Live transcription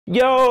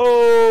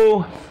Yo,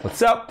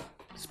 what's up?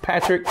 It's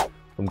Patrick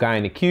from Guy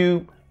in the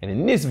Cube, and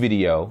in this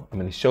video, I'm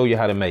going to show you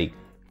how to make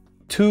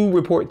 2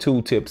 report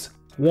tooltips.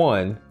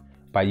 One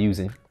by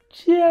using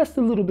just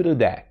a little bit of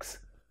DAX.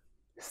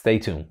 Stay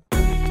tuned.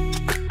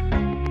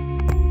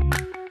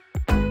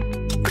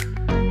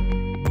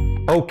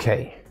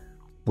 Okay,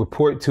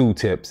 report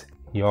tooltips.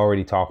 You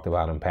already talked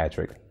about them,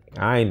 Patrick.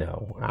 I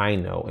know.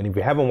 And if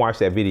you haven't watched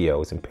that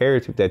video, it's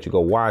imperative that you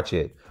go watch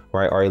it,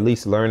 right? Or at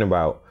least learn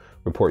about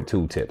report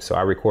tooltips. So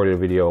I recorded a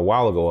video a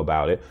while ago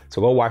about it.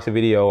 So go watch the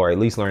video or at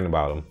least learn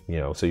about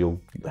them, so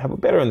you'll have a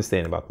better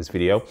understanding about this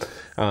video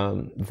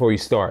before you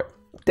start.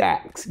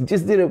 DAX,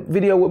 just did a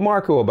video with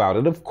Marco about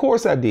it. Of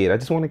course I did. I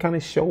just want to kind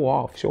of show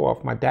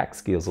off my DAX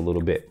skills a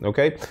little bit.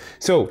 Okay.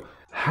 So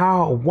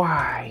how,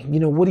 why,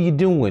 what are you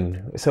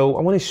doing? So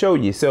I want to show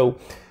you. So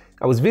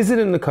I was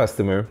visiting the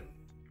customer.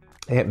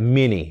 They had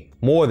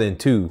more than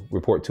 2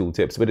 report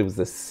tooltips, but it was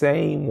the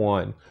same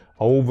one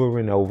over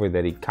and over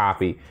that he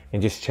copied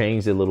and just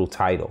changed the little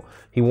title.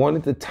 He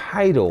wanted the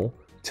title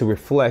to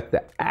reflect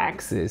the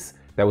axis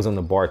that was on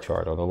the bar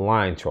chart or the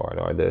line chart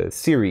or the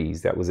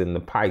series that was in the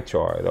pie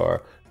chart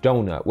or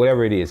donut,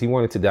 whatever it is. He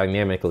wanted to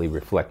dynamically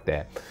reflect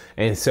that.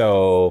 And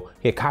so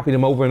he had copied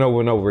them over and over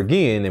and over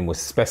again and was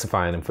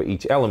specifying them for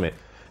each element.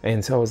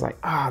 And so I was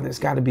like, there's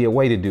got to be a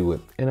way to do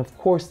it. And of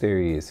course there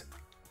is,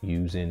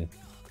 using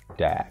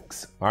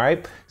DAX. All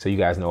right. So you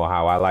guys know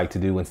how I like to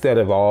do instead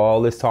of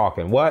all this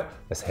talking.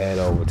 Let's head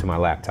over to my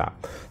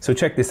laptop. So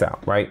check this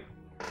out, right?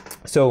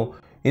 So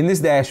in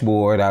this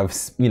dashboard, I've,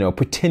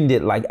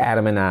 pretended like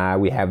Adam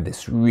and we have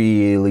this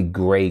really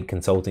great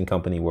consulting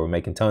company where we're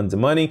making tons of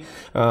money.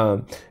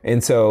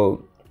 And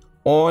so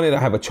on it, I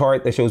have a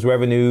chart that shows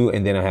revenue,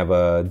 and then I have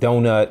a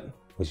donut,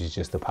 which is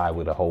just a pie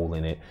with a hole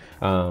in it,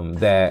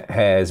 that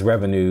has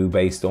revenue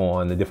based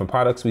on the different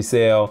products we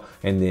sell,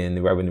 and then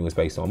the revenue is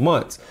based on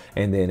months.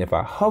 And then if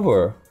I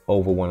hover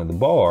over one of the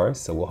bars,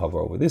 so we'll hover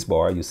over this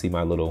bar, you'll see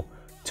my little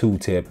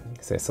tooltip.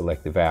 It says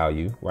select the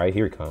value, right?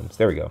 Here it comes.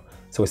 There we go.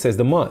 So it says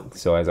the month.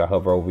 So as I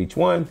hover over each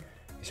one,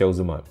 it shows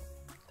the month.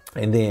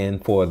 And then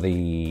for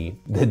the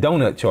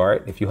donut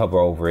chart, if you hover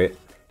over it,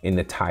 in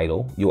the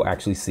title, you'll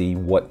actually see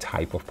what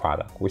type of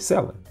product we're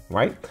selling,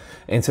 right?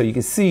 And so you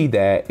can see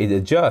that it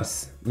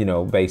adjusts,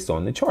 based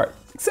on the chart.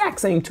 Exact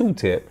same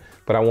tooltip,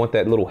 but I want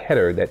that little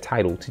header, that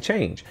title to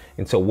change.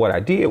 And so what I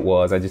did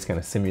was I just kind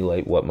of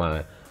simulate what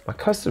my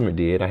customer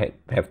did. I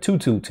have 2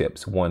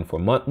 tooltips, one for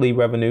monthly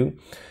revenue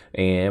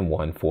and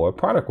one for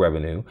product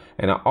revenue.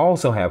 And I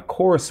also have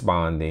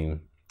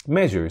corresponding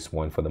measures,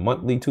 one for the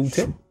monthly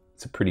tooltip.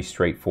 It's a pretty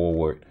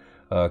straightforward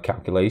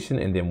calculation,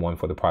 and then one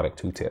for the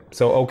product tooltip.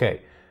 So,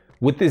 okay.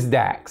 With this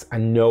DAX, I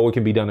know it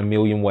can be done a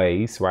million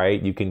ways, right?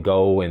 You can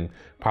go and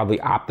probably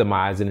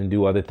optimize it and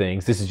do other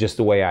things. This is just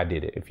the way I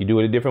did it. If you do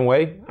it a different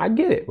way, I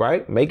get it,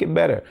 right? Make it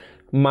better.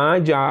 My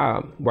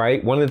job,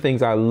 right? One of the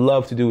things I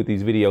love to do with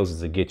these videos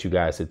is to get you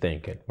guys to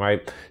thinking,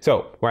 right?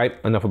 So, right,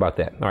 enough about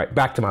that. All right,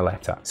 back to my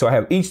laptop. So I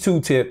have each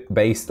tooltip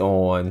based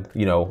on,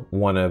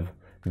 one of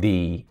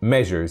the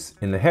measures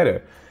in the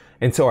header.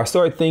 And so I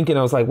started thinking,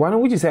 I was like, why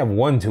don't we just have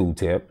one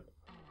tooltip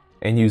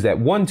and use that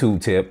one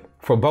tooltip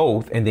for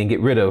both, and then get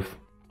rid of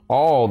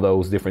all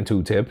those different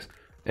tooltips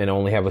and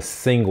only have a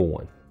single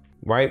one,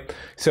 right?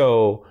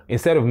 So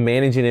instead of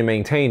managing and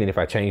maintaining, if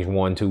I change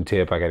one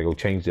tooltip, I got to go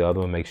change the other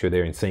one, make sure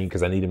they're in sync,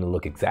 because I need them to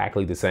look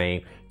exactly the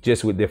same,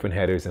 just with different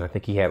headers. And I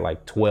think he had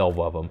like 12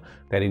 of them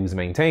that he was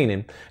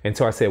maintaining. And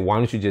so I said, why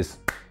don't you just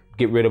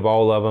get rid of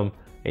all of them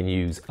and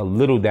use a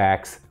little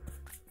DAX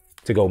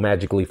to go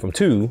magically from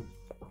 2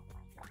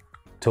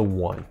 to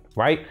 1,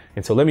 right?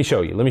 And so let me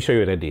show you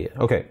what I did.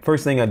 Okay,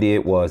 first thing I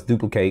did was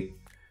duplicate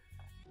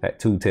that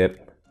tooltip,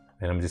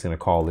 and I'm just gonna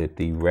call it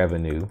the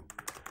revenue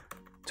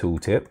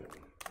tooltip.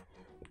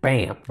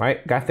 Bam,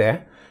 right, got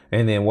that.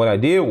 And then what I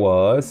did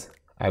was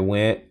I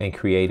went and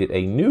created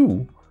a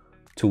new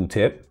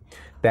tooltip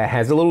that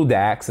has a little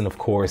DAX, and of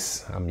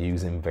course I'm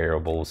using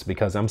variables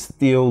because I'm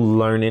still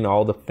learning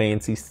all the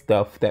fancy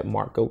stuff that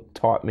Marco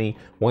taught me.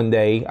 One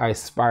day I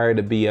aspire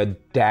to be a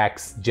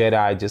DAX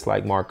Jedi just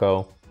like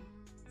Marco.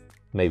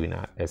 Maybe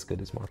not as good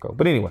as Marco,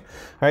 but anyway,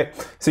 all right.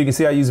 So you can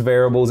see I use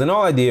variables, and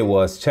all I did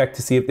was check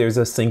to see if there's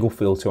a single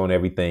filter on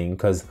everything,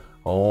 because I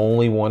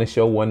only want to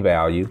show one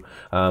value.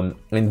 And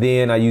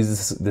then I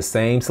use the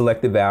same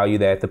selected value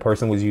that the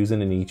person was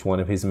using in each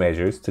one of his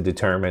measures to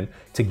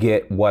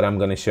get what I'm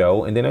going to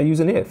show. And then I use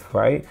an if,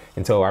 right?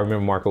 And so I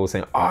remember Marco was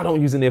saying,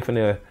 don't use an if in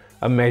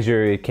a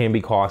measure. It can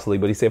be costly,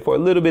 but he said for a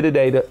little bit of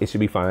data, it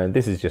should be fine.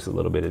 This is just a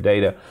little bit of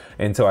data.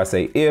 And so I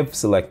say if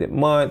selected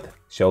month,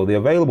 show the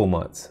available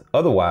months.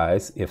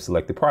 Otherwise, if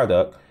selected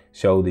product,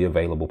 show the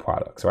available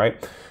products,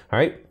 right? All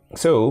right.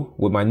 So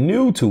with my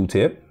new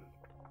tooltip,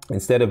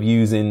 instead of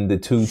using the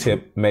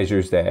tooltip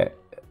measures that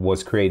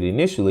was created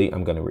initially,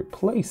 I'm going to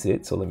replace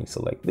it. So let me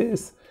select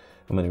this.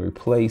 I'm going to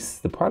replace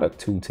the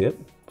product tooltip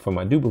from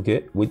my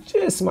duplicate with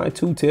just my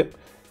tooltip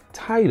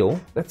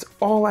title. That's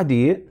all I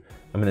did.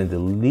 I'm going to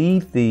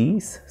delete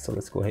these. So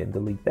let's go ahead and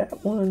delete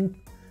that one.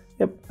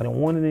 Yep, I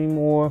don't want it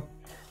anymore.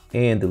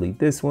 And delete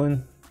this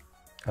one.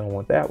 I don't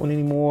want that one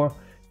anymore.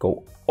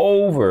 go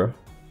over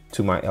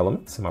to my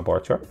elements, my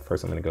bar chart.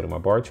 First, I'm gonna go to my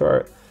bar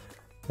chart,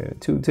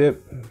 tooltip,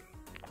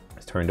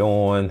 it's turned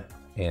on,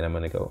 and I'm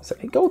gonna go say,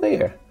 hey, go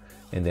there.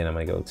 And then I'm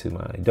gonna go to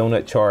my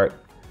donut chart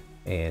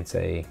and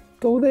say,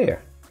 go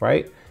there,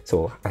 right?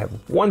 So I have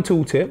one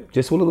tooltip,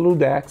 just with a little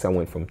DAX. I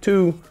went from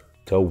 2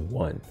 to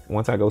 1.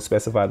 Once I go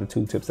specify the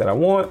tooltips that I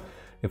want,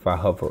 if I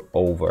hover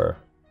over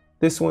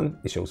this one,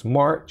 it shows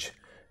March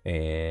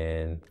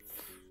and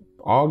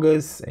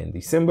August and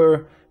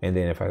December. And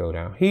then if I go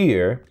down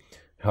here,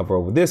 hover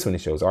over this one,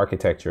 it shows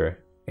architecture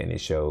and it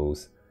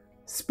shows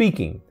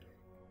speaking,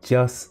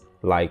 just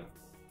like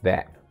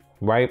that,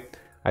 right?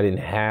 I didn't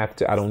have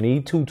to, I don't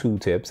need 2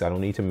 tooltips. I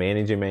don't need to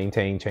manage and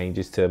maintain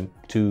changes to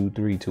 2,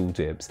 3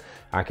 tooltips.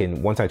 I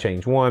can, once I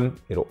change one,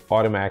 it'll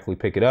automatically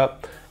pick it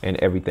up and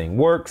everything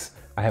works.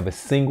 I have a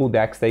single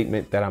DAX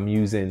statement that I'm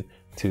using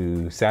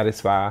to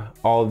satisfy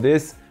all of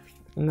this.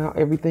 Now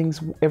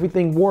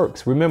everything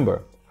works.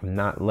 Remember, I'm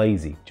not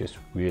lazy, just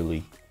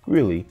really,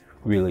 really,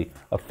 really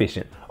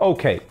efficient.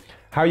 Okay,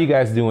 how are you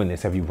guys doing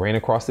this? Have you ran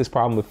across this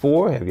problem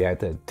before? Have you had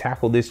to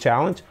tackle this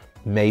challenge?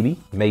 Maybe,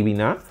 maybe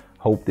not.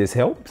 Hope this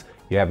helps.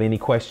 If you have any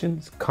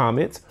questions,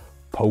 comments,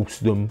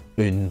 post them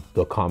in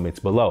the comments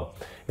below.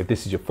 If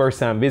this is your first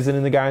time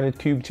visiting the Guy in the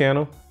Cube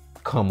channel,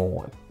 come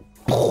on.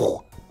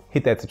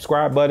 Hit that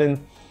subscribe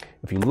button.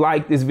 If you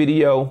like this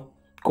video,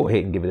 go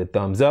ahead and give it a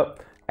thumbs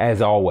up.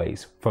 As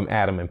always, from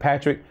Adam and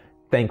Patrick,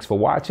 thanks for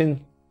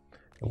watching,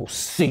 and we'll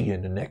see you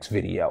in the next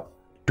video.